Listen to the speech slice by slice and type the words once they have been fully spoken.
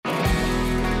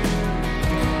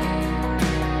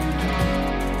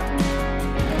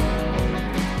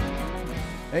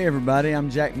Hey everybody, I'm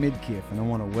Jack Midkiff, and I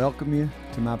want to welcome you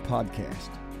to my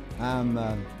podcast.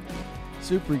 I'm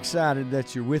super excited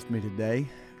that you're with me today.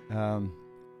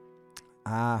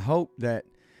 I hope that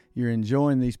you're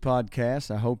enjoying these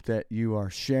podcasts. I hope that you are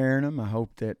sharing them. I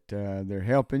hope that they're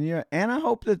helping you, and I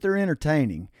hope that they're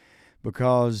entertaining,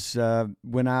 because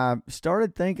when I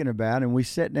started thinking about it, and we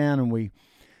sat down and we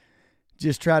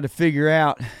just tried to figure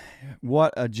out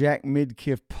what a Jack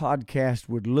Midkiff podcast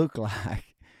would look like,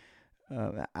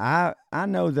 I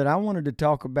know that I wanted to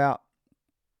talk about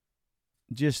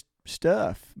just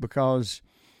stuff, because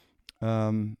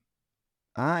I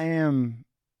am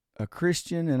a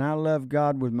Christian and I love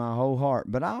God with my whole heart.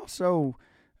 But I also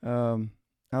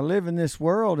I live in this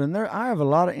world, and I have a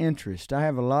lot of interest. I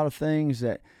have a lot of things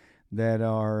that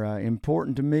are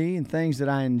important to me, and things that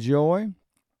I enjoy,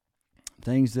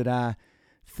 things that I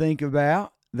think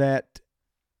about that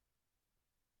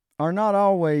are not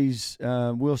always,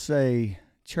 we'll say,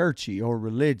 churchy or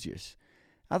religious.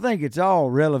 I think it's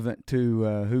all relevant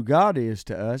to who God is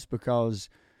to us, because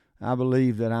I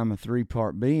believe that I'm a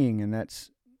three-part being, and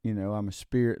that's, I'm a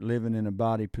spirit living in a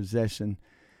body possessing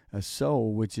a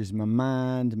soul, which is my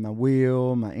mind, my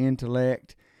will, my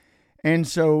intellect. And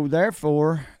so,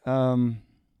 therefore,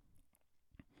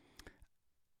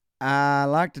 I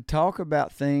like to talk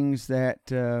about things that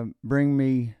bring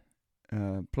me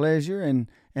pleasure,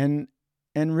 and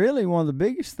really one of the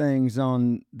biggest things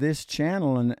on this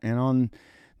channel and on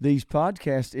these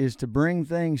podcasts is to bring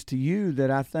things to you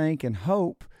that I think and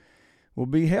hope will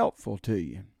be helpful to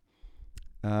you.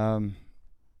 I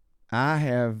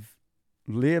have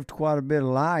lived quite a bit of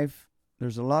life.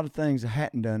 There's a lot of things I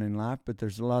hadn't done in life, but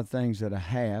there's a lot of things that I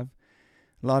have.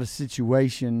 A lot of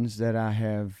situations that I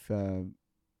have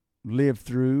lived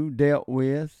through, dealt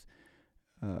with,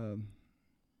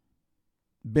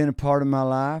 been a part of my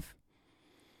life.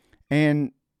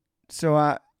 And so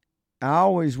I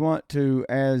always want to,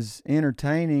 as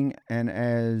entertaining and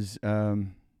as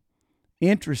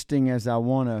interesting as I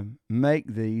want to make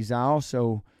these, I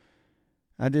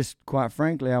just, quite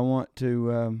frankly, I want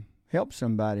to help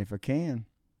somebody if I can.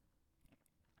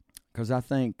 Because I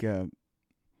think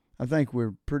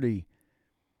we're pretty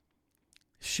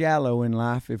shallow in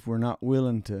life if we're not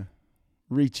willing to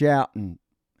reach out and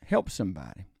help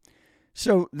somebody.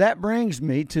 So that brings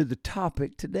me to the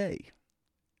topic today.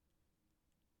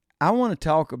 I want to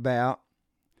talk about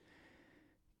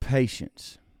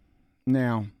patience.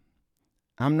 Now,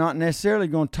 I'm not necessarily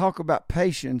going to talk about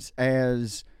patience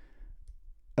as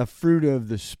a fruit of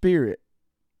the Spirit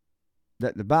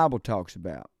that the Bible talks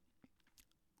about,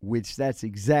 which that's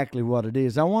exactly what it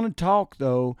is. I want to talk,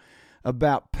 though,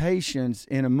 about patience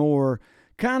in a more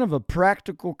kind of a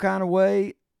practical kind of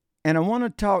way, and I want to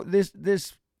talk this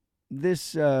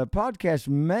podcast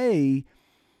may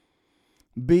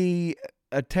be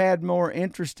a tad more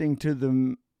interesting to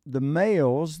the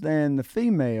males than the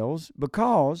females,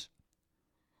 because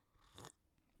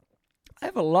I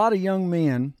have a lot of young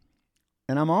men,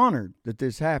 and I'm honored that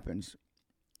this happens,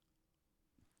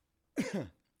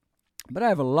 but I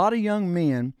have a lot of young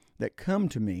men that come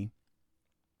to me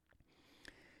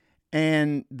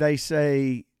and they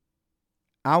say,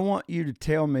 I want you to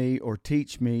tell me or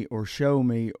teach me or show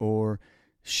me or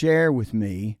share with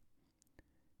me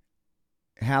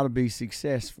how to be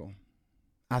successful.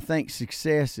 I think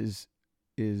success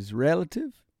is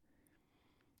relative.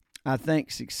 I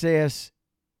think success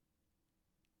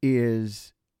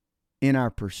is in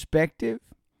our perspective.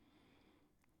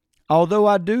 Although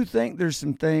I do think there's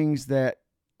some things that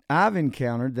I've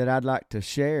encountered that I'd like to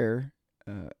share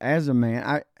as a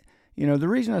man. The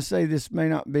reason I say this may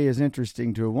not be as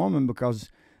interesting to a woman, because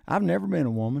I've never been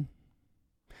a woman.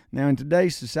 Now, in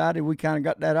today's society, we kind of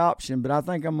got that option, but I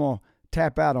think I'm going to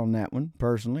tap out on that one,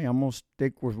 personally. I'm going to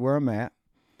stick with where I'm at.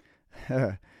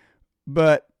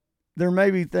 But there may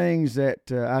be things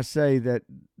that I say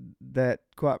that,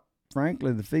 quite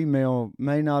frankly, the female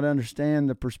may not understand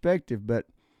the perspective, but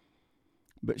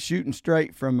shooting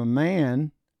straight from a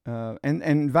man,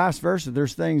 and vice versa,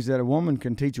 there's things that a woman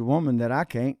can teach a woman that I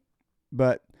can't.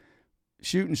 But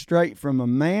shooting straight from a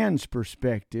man's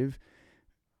perspective,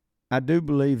 I do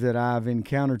believe that I've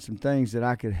encountered some things that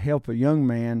I could help a young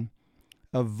man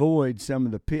avoid some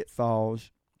of the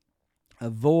pitfalls,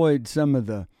 avoid some of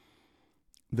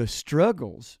the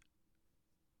struggles.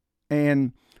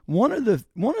 And one of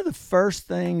the first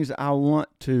things I want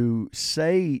to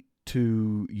say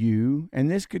to you,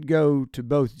 and this could go to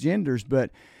both genders,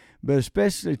 but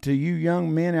especially to you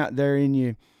young men out there in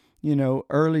your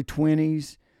early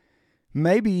 20s,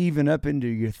 maybe even up into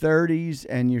your 30s,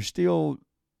 and you're still,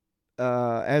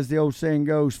 as the old saying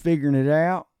goes, figuring it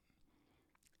out.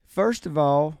 First of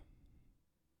all,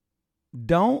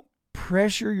 don't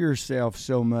pressure yourself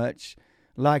so much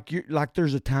like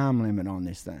there's a time limit on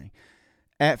this thing.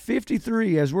 At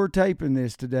 53, as we're taping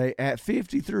this today, at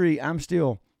 53, I'm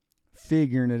still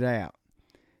figuring it out.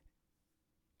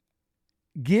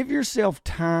 Give yourself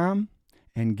time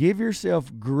and give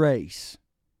yourself grace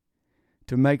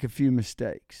to make a few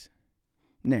mistakes.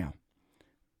 Now,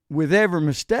 with every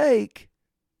mistake,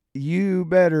 you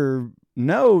better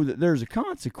know that there's a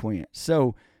consequence.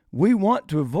 So we want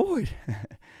to avoid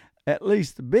at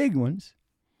least the big ones.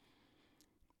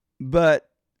 But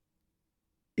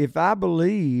if I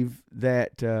believe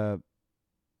that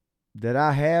that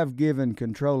I have given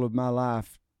control of my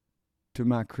life to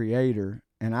my Creator,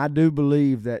 and I do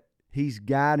believe that He's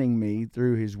guiding me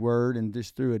through His Word and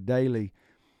just through a daily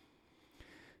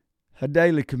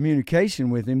communication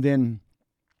with Him,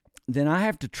 then I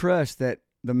have to trust that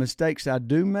the mistakes I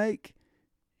do make,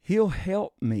 He'll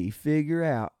help me figure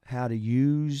out how to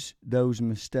use those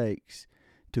mistakes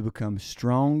to become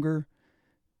stronger,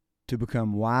 to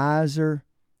become wiser,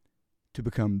 to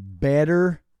become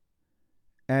better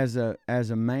as a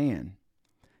man.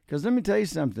 Because let me tell you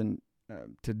something.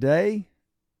 Today,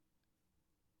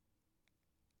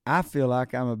 I feel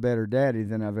like I'm a better daddy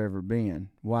than I've ever been.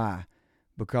 Why?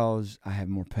 Because I have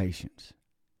more patience.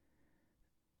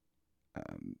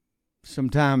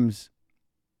 Sometimes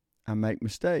I make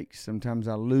mistakes. Sometimes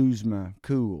I lose my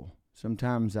cool.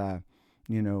 Sometimes I,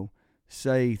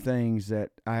 say things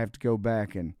that I have to go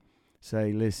back and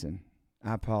say, listen,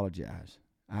 I apologize.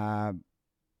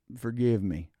 Forgive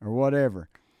me, or whatever.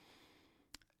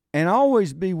 And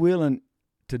always be willing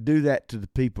to do that to the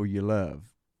people you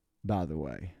love, by the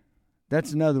way.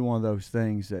 That's another one of those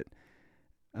things that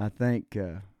I think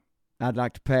I'd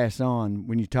like to pass on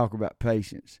when you talk about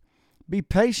patience. Be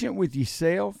patient with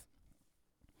yourself.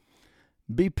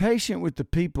 Be patient with the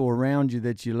people around you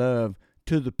that you love,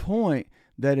 to the point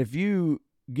that if you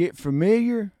get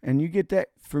familiar and you get that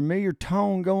familiar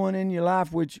tone going in your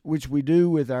life, which we do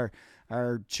with our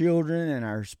children and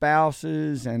our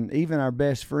spouses and even our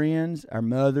best friends, our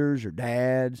mothers or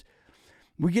dads,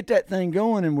 we get that thing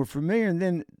going and we're familiar,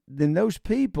 and then those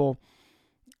people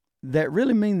that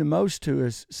really mean the most to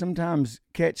us sometimes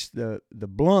catch the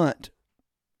blunt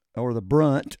or the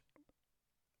brunt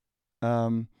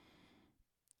of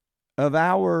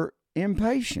our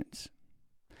impatience.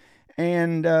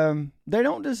 And they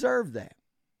don't deserve that.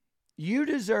 You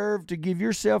deserve to give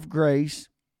yourself grace,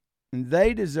 and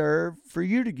they deserve for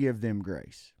you to give them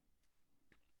grace.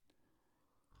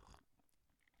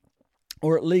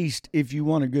 Or at least if you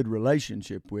want a good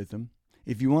relationship with them,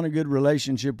 if you want a good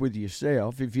relationship with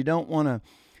yourself, if you don't want to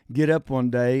get up one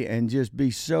day and just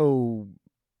be so,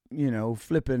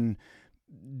 flipping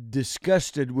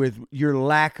disgusted with your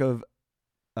lack of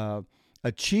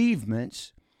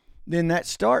achievements, then that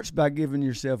starts by giving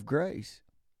yourself grace.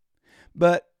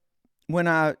 But when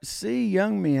I see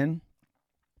young men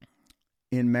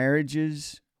in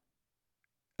marriages,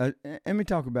 let me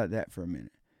talk about that for a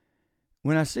minute.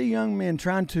 When I see young men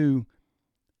trying to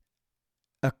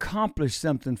accomplish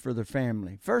something for their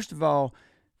family, first of all,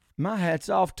 my hat's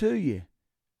off to you.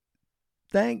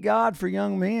 Thank God for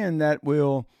young men that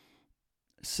will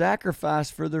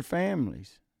sacrifice for their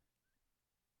families.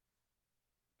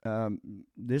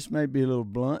 This may be a little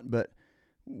blunt, but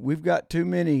we've got too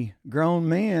many grown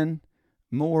men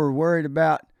more worried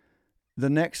about the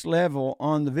next level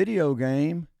on the video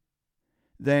game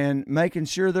than making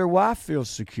sure their wife feels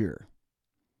secure.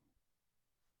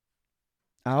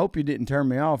 I hope you didn't turn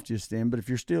me off just then, but if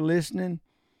you're still listening,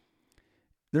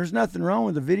 there's nothing wrong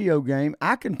with a video game.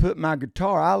 I can put my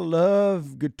guitar. I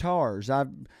love guitars. I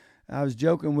was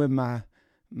joking with my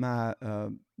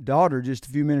daughter just a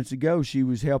few minutes ago. She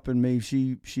was helping me.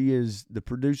 She is the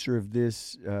producer of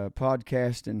this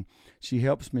podcast, and she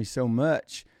helps me so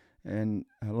much, and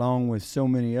along with so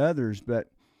many others. But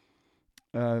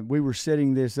we were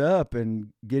setting this up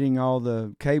and getting all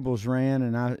the cables ran,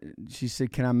 and she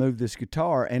said, "Can I move this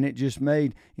guitar?" And it just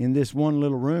made, in this one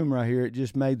little room right here, it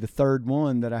just made the third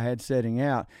one that I had setting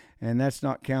out, and that's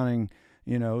not counting,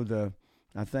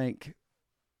 I think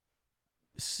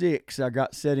 6 I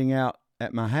got setting out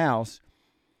at my house.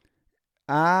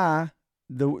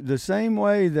 The same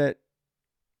way that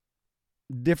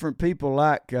different people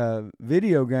like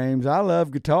video games, I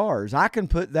love guitars. I can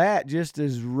put that just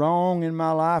as wrong in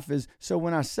my life as, so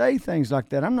when I say things like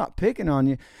that, I'm not picking on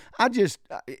you.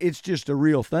 It's just a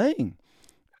real thing.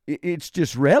 It's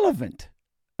just relevant.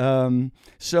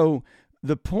 So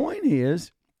the point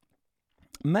is,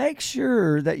 make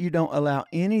sure that you don't allow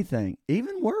anything,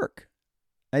 even work.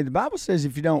 Hey, the Bible says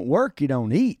if you don't work, you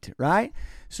don't eat, right?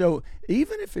 So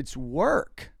even if it's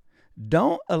work,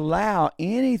 don't allow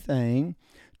anything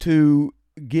to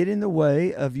get in the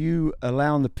way of you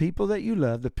allowing the people that you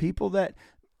love, the people that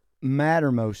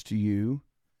matter most to you,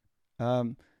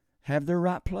 have their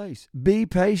right place. Be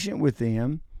patient with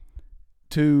them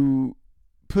to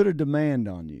put a demand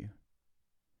on you.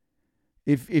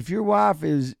 If your wife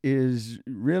is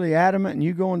really adamant and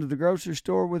you go into the grocery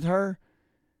store with her,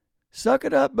 suck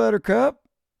it up, Buttercup.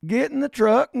 Get in the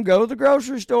truck and go to the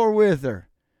grocery store with her.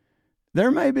 There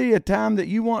may be a time that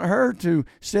you want her to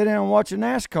sit down and watch a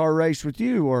NASCAR race with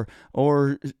you,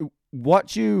 or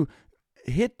watch you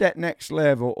hit that next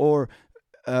level, or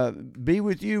be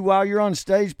with you while you're on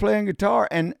stage playing guitar.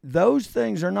 And those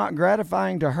things are not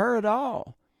gratifying to her at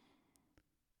all.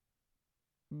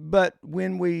 But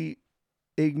when we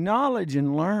acknowledge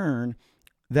and learn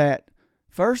that,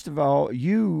 first of all,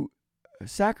 you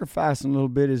sacrificing a little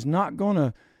bit is not going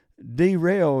to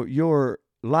derail your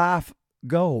life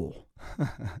goal,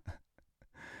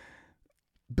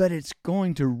 but it's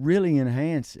going to really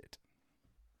enhance it,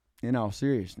 in all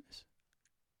seriousness.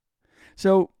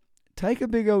 So take a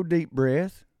big old deep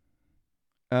breath.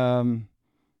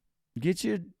 Get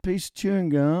you a piece of chewing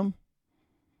gum,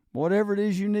 whatever it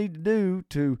is you need to do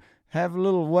to have a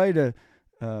little way to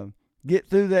get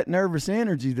through that nervous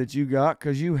energy that you got,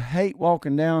 because you hate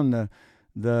walking down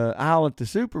the aisle at the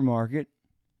supermarket.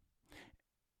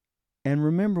 And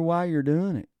remember why you're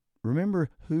doing it.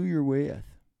 Remember who you're with.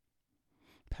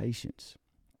 Patience.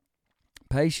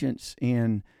 Patience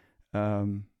in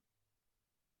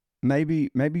maybe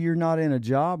you're not in a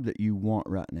job that you want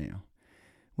right now.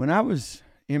 When I was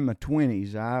in my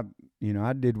 20s, I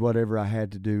did whatever I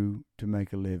had to do to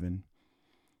make a living.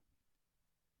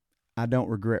 I don't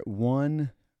regret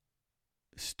one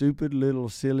stupid little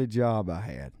silly job I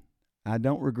had. I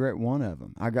don't regret one of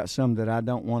them. I got some that I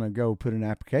don't want to go put an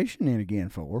application in again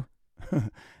for,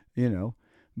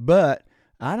 but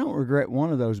I don't regret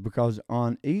one of those, because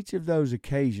on each of those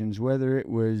occasions, whether it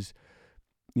was,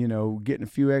 getting a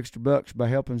few extra bucks by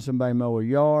helping somebody mow a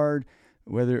yard,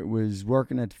 whether it was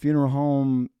working at the funeral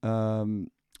home,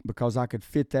 because I could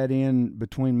fit that in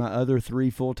between my other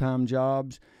 3 full-time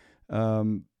jobs,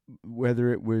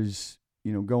 whether it was,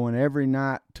 going every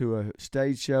night to a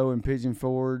stage show in Pigeon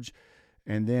Forge,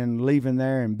 and then leaving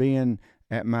there and being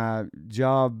at my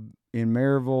job in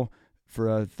Maryville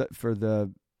for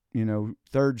the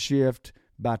third shift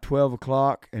by 12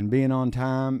 o'clock and being on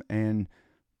time. And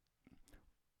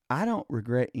I don't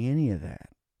regret any of that.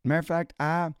 Matter of fact,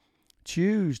 I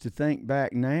choose to think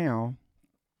back now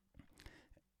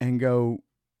and go,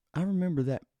 I remember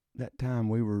that time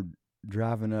we were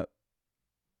driving up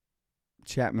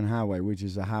Chapman Highway, which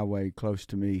is a highway close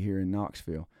to me here in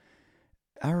Knoxville.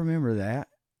 I remember that,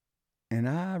 and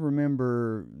I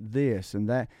remember this and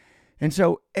that. And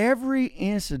so every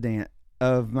incident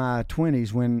of my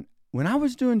 20s, when I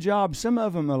was doing jobs, some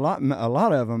of them, a lot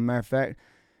of them, matter of fact,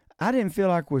 I didn't feel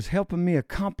like was helping me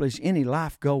accomplish any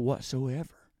life goal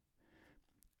whatsoever.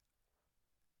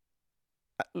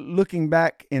 Looking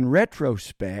back in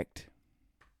retrospect,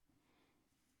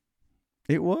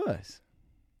 it was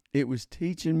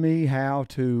teaching me how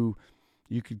to,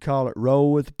 you could call it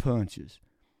roll with the punches.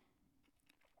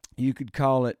 You could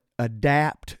call it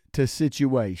adapt to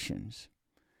situations.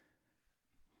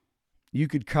 You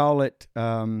could call it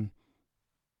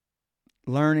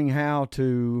learning how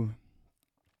to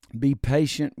be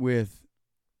patient with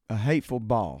a hateful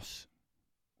boss,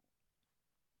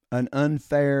 an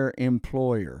unfair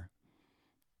employer,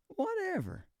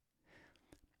 whatever.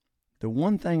 The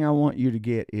one thing I want you to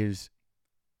get is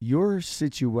your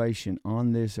situation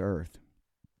on this earth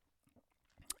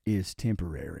is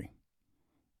temporary.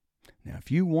 Now,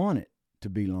 if you want it to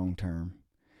be long-term,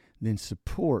 then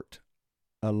support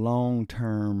a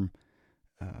long-term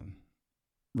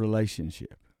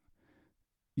relationship.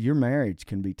 Your marriage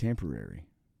can be temporary,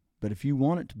 but if you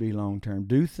want it to be long-term,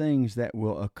 do things that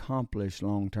will accomplish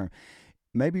long-term.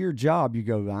 Maybe your job, you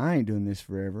go, I ain't doing this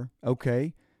forever.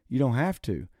 Okay, you don't have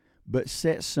to, but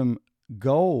set some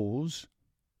goals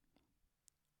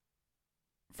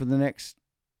for the next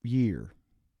year,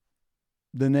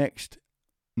 the next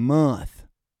month.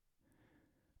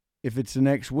 If it's the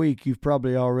next week, you've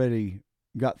probably already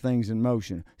got things in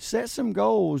motion. Set some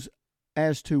goals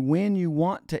as to when you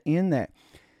want to end that.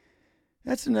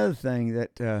 That's another thing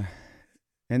that,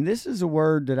 and this is a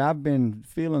word that I've been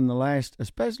feeling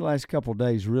especially the last couple of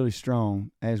days, really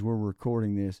strong as we're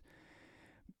recording this.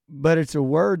 But it's a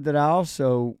word that I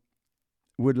also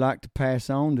would like to pass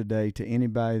on today to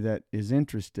anybody that is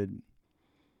interested,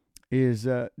 is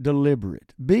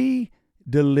deliberate. Be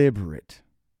deliberate.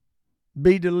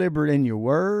 Be deliberate in your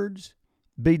words.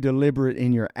 Be deliberate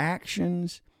in your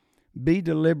actions. Be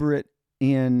deliberate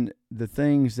in the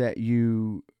things that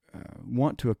you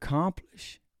want to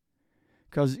accomplish.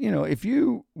 Because, if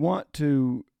you want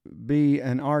to be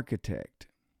an architect,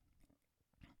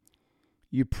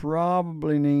 you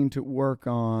probably need to work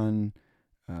on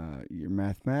your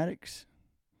mathematics.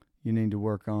 You need to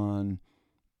work on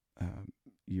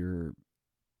your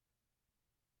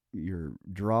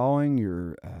drawing,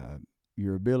 your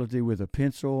ability with a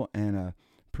pencil and a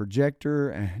projector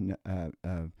and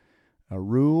a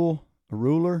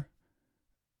ruler.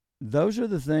 Those are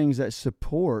the things that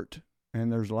support,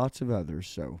 and there's lots of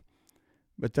others.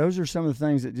 But those are some of the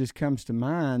things that just comes to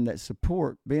mind that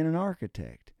support being an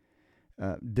architect.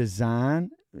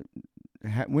 Design.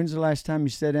 When's the last time you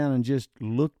sat down and just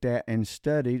looked at and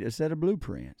studied a set of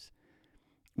blueprints?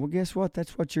 Well, guess what?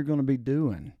 That's what you're going to be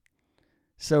doing.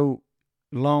 So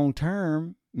long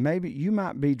term, maybe you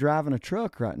might be driving a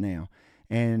truck right now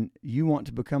and you want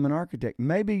to become an architect.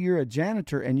 Maybe you're a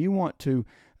janitor and you want to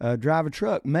drive a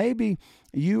truck. Maybe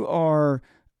you are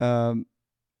a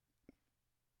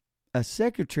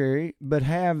secretary but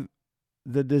have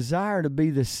the desire to be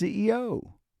the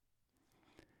CEO.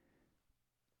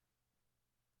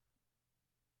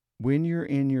 When you're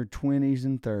in your 20s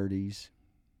and 30s,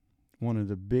 one of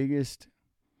the biggest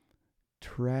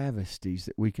travesties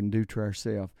that we can do to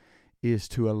ourselves is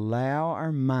to allow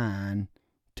our mind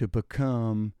to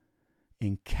become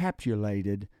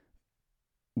encapsulated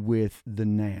with the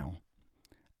now.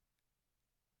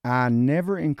 I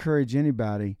never encourage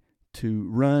anybody to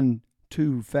run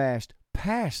too fast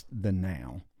past the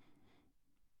now.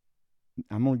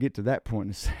 I'm going to get to that point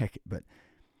in a second,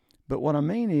 but what I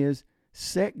mean is,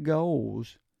 set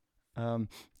goals,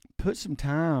 put some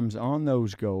times on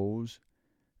those goals,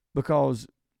 because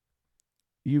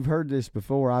you've heard this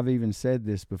before. I've even said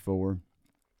this before.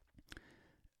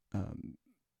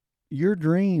 Your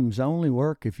dreams only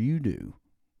work if you do.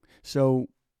 So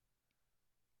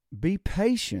be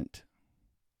patient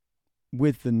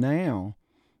with the now,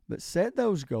 but set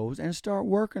those goals and start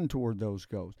working toward those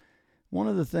goals. One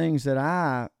of the things that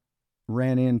I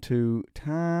ran into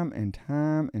time and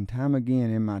time again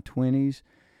in my 20s,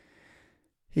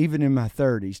 even in my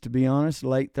 30s. To be honest,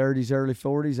 late 30s, early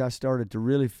 40s, I started to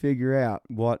really figure out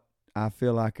what I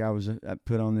feel like I was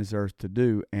put on this earth to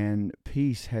do, and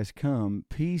peace has come.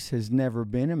 Peace has never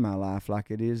been in my life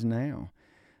like it is now.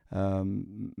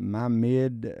 My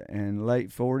mid and late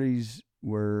 40s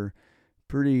were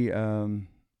pretty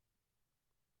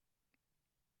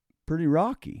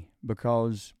rocky,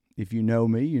 because if you know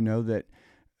me, you know that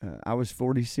I was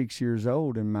 46 years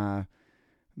old, and my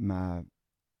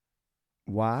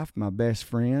wife, my best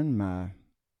friend,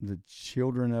 the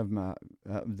children of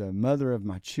the mother of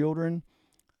my children,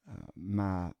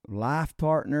 my life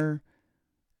partner,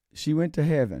 she went to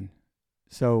heaven.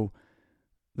 So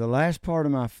the last part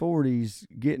of my 40s,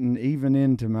 getting even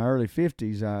into my early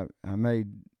 50s, I made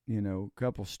a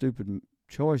couple stupid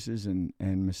choices and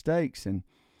mistakes, and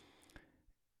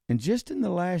just in the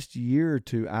last year or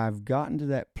two, I've gotten to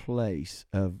that place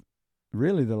of,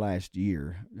 really the last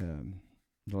year,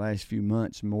 the last few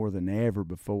months more than ever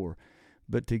before,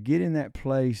 but to get in that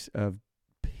place of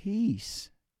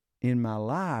peace in my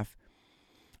life,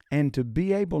 and to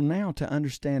be able now to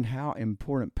understand how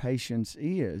important patience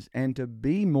is, and to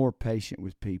be more patient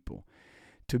with people,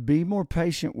 to be more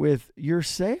patient with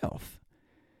yourself.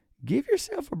 Give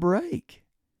yourself a break.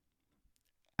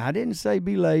 I didn't say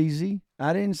be lazy.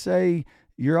 I didn't say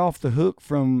you're off the hook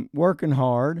from working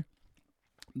hard.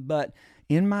 But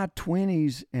in my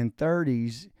 20s and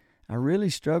 30s, I really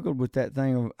struggled with that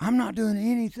thing of, I'm not doing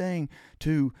anything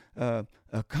to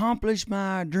accomplish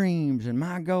my dreams and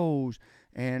my goals,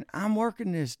 and I'm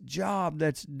working this job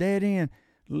that's dead end.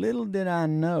 Little did I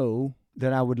know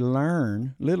that I would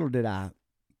learn, little did I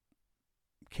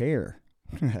care,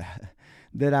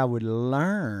 that I would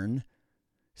learn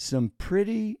some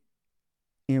pretty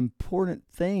important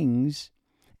things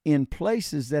in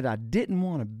places that I didn't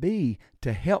want to be,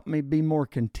 to help me be more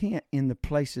content in the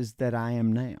places that I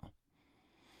am now.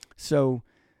 So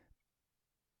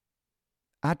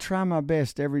I try my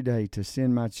best every day to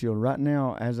send my children. Right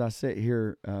now, as I sit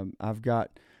here, I've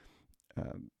got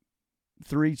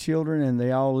 3 children, and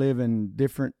they all live in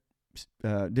different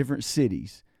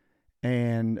cities.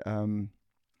 And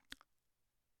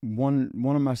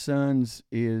one of my sons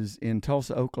is in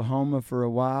Tulsa, Oklahoma for a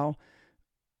while.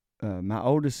 My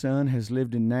oldest son has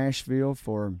lived in Nashville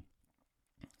for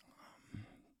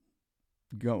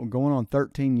going on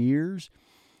 13 years.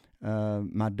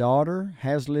 My daughter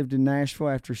has lived in Nashville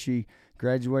after she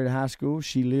graduated high school.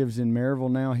 She lives in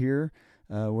Maryville now here,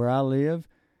 where I live.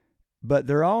 But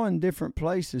they're all in different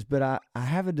places. But I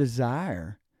have a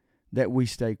desire that we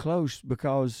stay close,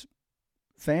 because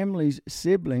families,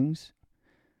 siblings,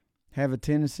 have a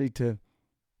tendency to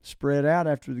spread out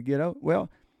after they get old. Well,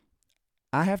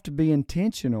 I have to be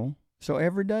intentional. So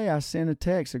every day I send a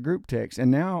text, a group text,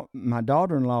 and now my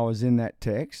daughter-in-law is in that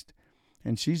text,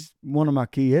 and she's one of my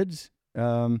kids.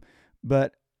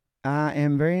 But I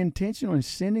am very intentional in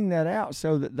sending that out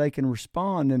so that they can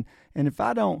respond. And if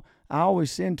I don't, I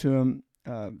always send to them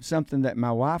something that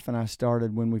my wife and I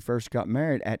started when we first got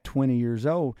married at 20 years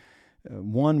old.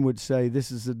 One would say,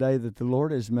 "This is the day that the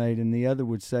Lord has made," and the other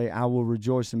would say, "I will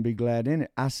rejoice and be glad in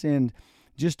it." I send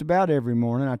just about every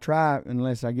morning. I try,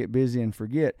 unless I get busy and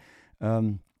forget,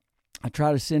 I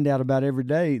try to send out about every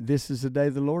day, "This is the day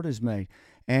the Lord has made."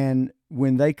 And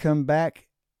when they come back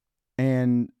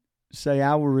and say,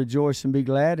 "I will rejoice and be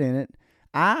glad in it,"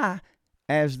 I,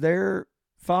 as their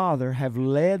father, have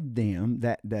led them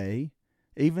that day.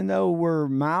 Even though we're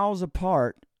miles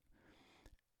apart,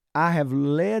 I have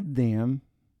led them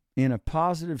in a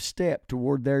positive step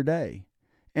toward their day.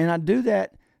 And I do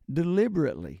that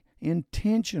deliberately,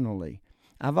 intentionally.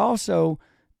 I've also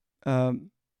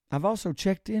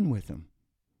checked in with them.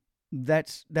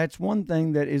 That's one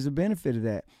thing that is a benefit of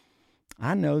that.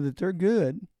 I know that they're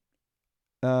good,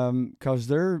 because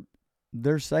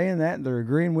they're saying that, they're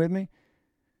agreeing with me.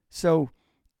 So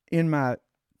in my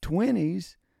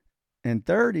 20s and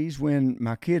 30s, when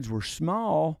my kids were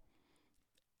small,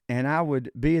 and I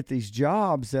would be at these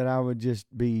jobs that I would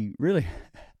just be really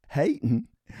hating,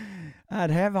 I'd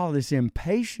have all this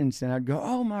impatience, and I'd go,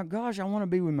 "Oh my gosh, I want to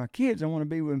be with my kids. I want to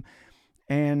be with them."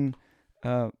 And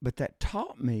but that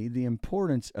taught me the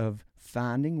importance of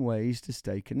finding ways to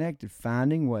stay connected,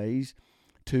 finding ways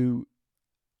to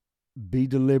be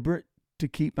deliberate to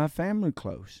keep my family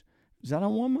close. Because I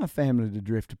don't want my family to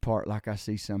drift apart like I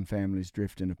see some families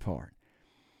drifting apart.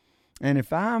 And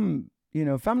if I'm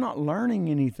not learning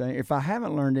anything, if I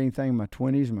haven't learned anything in my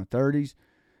 20s, my 30s,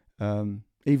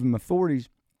 even my 40s,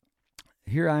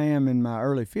 here I am in my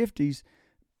early 50s,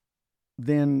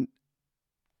 then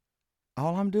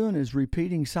all I'm doing is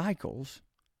repeating cycles,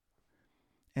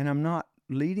 and I'm not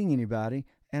leading anybody,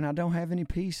 and I don't have any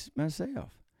peace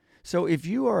myself. So if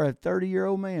you are a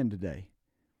 30-year-old man today,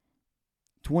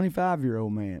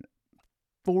 25-year-old man,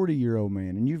 40-year-old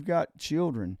man, and you've got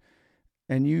children,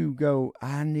 and you go,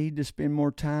 "I need to spend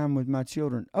more time with my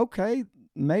children." Okay,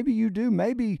 maybe you do.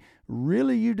 Maybe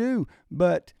really you do.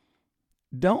 But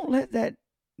don't let that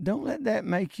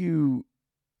make you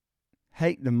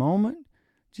hate the moment.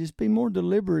 Just be more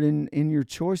deliberate in your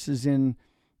choices in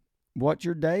what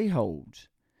your day holds.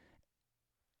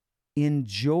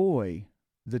 Enjoy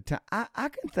the time. I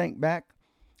can think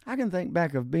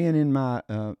back of being in my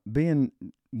being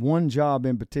one job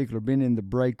in particular, being in the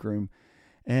break room,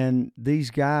 and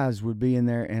these guys would be in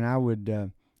there, and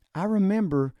I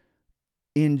remember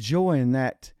enjoying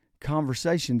that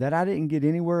conversation that I didn't get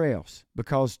anywhere else,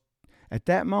 because at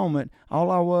that moment, I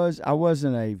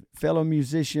wasn't a fellow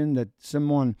musician that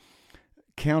someone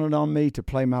counted on me to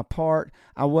play my part.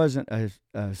 I wasn't a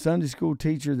Sunday school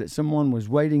teacher that someone was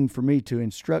waiting for me to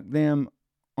instruct them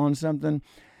on something,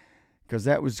 because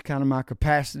that was kind of my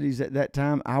capacities at that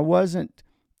time. I wasn't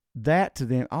that to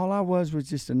them. All I was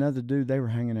just another dude they were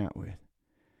hanging out with.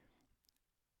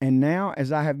 And now,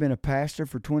 as I have been a pastor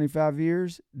for 25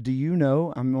 years, do you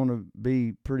know, I'm going to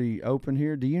be pretty open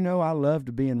here, do you know I love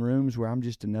to be in rooms where I'm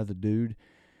just another dude,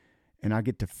 and I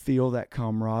get to feel that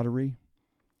camaraderie.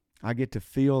 I get to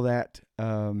feel that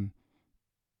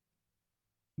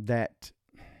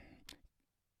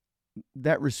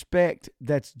that respect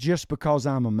that's just because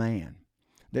I'm a man.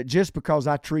 That just because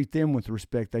I treat them with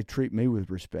respect, they treat me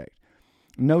with respect.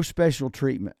 No special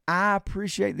treatment. I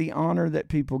appreciate the honor that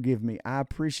people give me.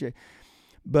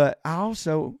 But I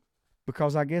also,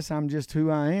 because I guess I'm just who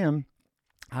I am,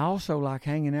 I also like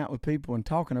hanging out with people and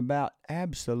talking about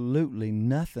absolutely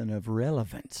nothing of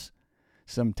relevance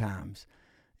sometimes.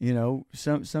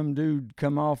 Some dude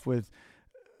come off with,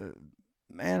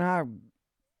 "Man, I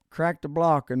cracked a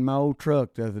block in my old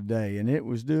truck the other day, and it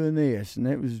was doing this, and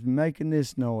it was making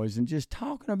this noise," and just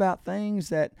talking about things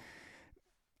that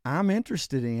I'm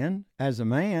interested in as a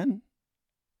man,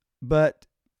 but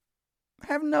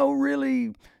have no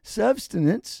really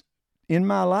substance in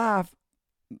my life.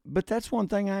 But that's one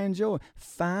thing I enjoy.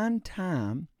 Find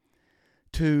time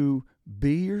to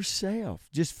be yourself.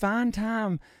 Just find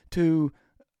time to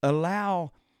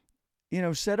allow,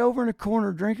 sit over in a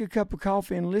corner, drink a cup of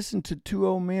coffee, and listen to two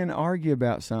old men argue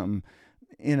about something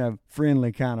in a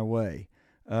friendly kind of way.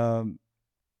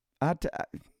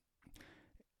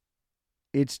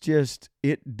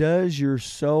 It does your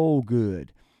soul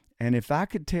good. And if I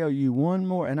could tell you one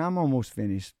more, and I'm almost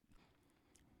finished,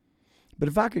 But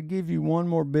if I could give you one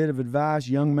more bit of advice,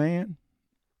 young man,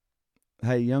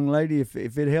 hey, young lady, if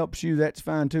it helps you, that's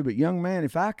fine too. But young man,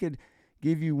 if I could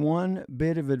give you one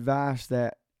bit of advice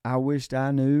that I wished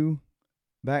I knew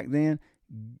back then,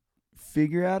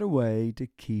 figure out a way to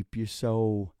keep your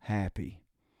soul happy.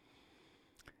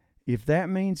 If that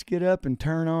means get up and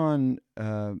turn on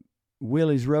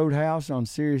Willie's Roadhouse on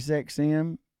Sirius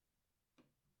XM,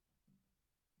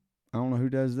 I don't know who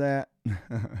does that,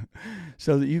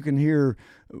 so that you can hear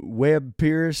Webb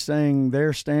Pierce saying,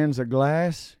 "There stands a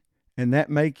glass," and that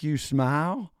make you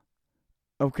smile,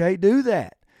 okay, do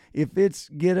that. If it's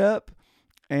get up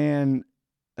and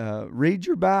read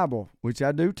your Bible, which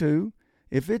I do too.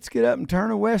 If it's get up and turn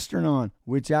a Western on,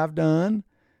 which I've done,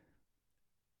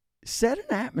 set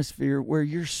an atmosphere where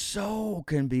your soul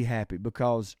can be happy,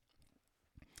 because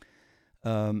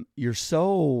your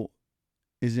soul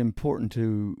is important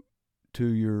to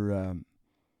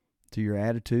your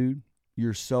attitude.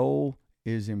 Your soul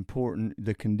is important.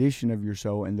 The condition of your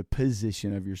soul and the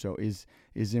position of your soul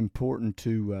is important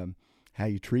to how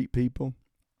you treat people.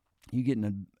 You get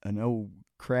in an old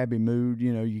crabby mood,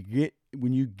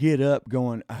 when you get up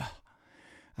going,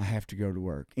 I have to go to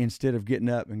work, instead of getting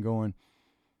up and going,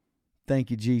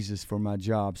 thank you, Jesus, for my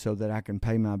job so that I can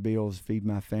pay my bills, feed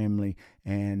my family,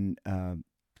 and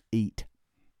eat.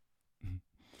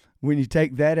 When you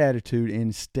take that attitude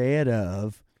instead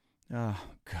of, oh,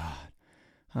 God,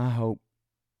 I hope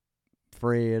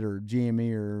Fred or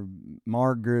Jimmy or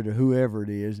Margaret or whoever it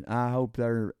is, I hope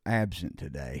they're absent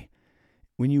today.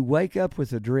 When you wake up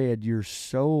with a dread, your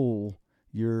soul,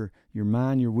 your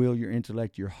mind, your will, your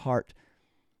intellect, your heart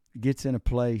gets in a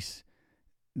place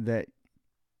that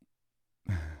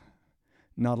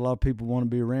not a lot of people want to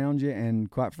be around you,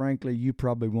 and quite frankly, you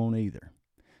probably won't either.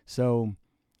 So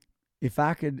if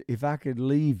I could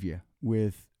leave you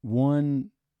with one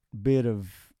bit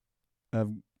of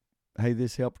hey,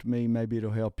 this helped me, maybe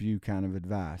it'll help you kind of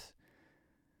advice.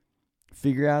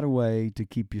 Figure out a way to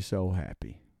keep your soul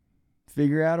happy.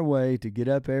 Figure out a way to get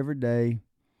up every day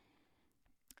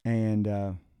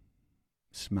and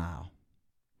smile.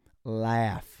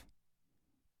 Laugh.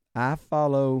 I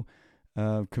follow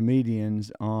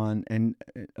comedians on, and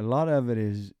a lot of it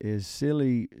is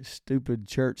silly, stupid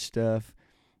church stuff.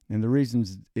 And the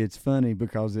reasons it's funny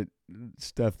because it's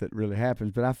stuff that really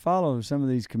happens. But I follow some of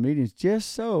these comedians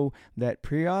just so that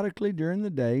periodically during the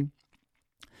day,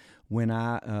 when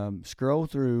I scroll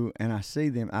through and I see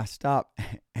them, I stop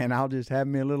and I'll just have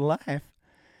me a little laugh.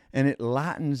 And it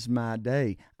lightens my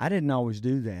day. I didn't always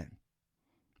do that.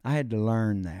 I had to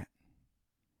learn that.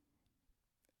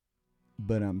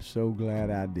 But I'm so glad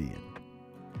I did.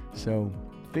 So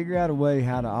figure out a way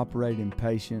how to operate in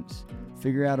patience.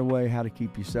 Figure out a way how to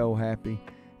keep your soul happy.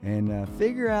 And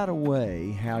figure out a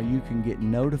way how you can get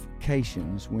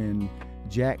notifications when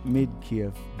Jack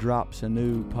Midkiff drops a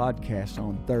new podcast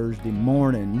on Thursday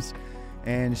mornings.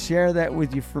 And share that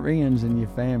with your friends and your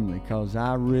family, because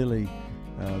I really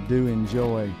do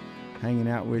enjoy hanging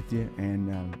out with you.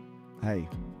 And hey,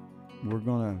 we're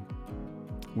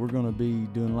gonna be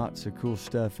doing lots of cool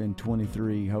stuff in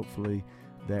 23, hopefully,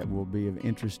 that will be of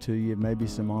interest to you, maybe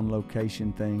some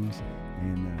on-location things.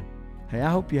 And hey, I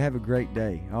hope you have a great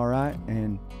day, all right?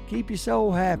 And keep your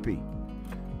soul happy.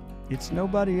 It's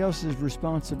nobody else's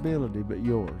responsibility but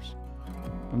yours.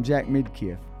 I'm Jack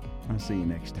Midkiff. I'll see you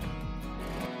next time.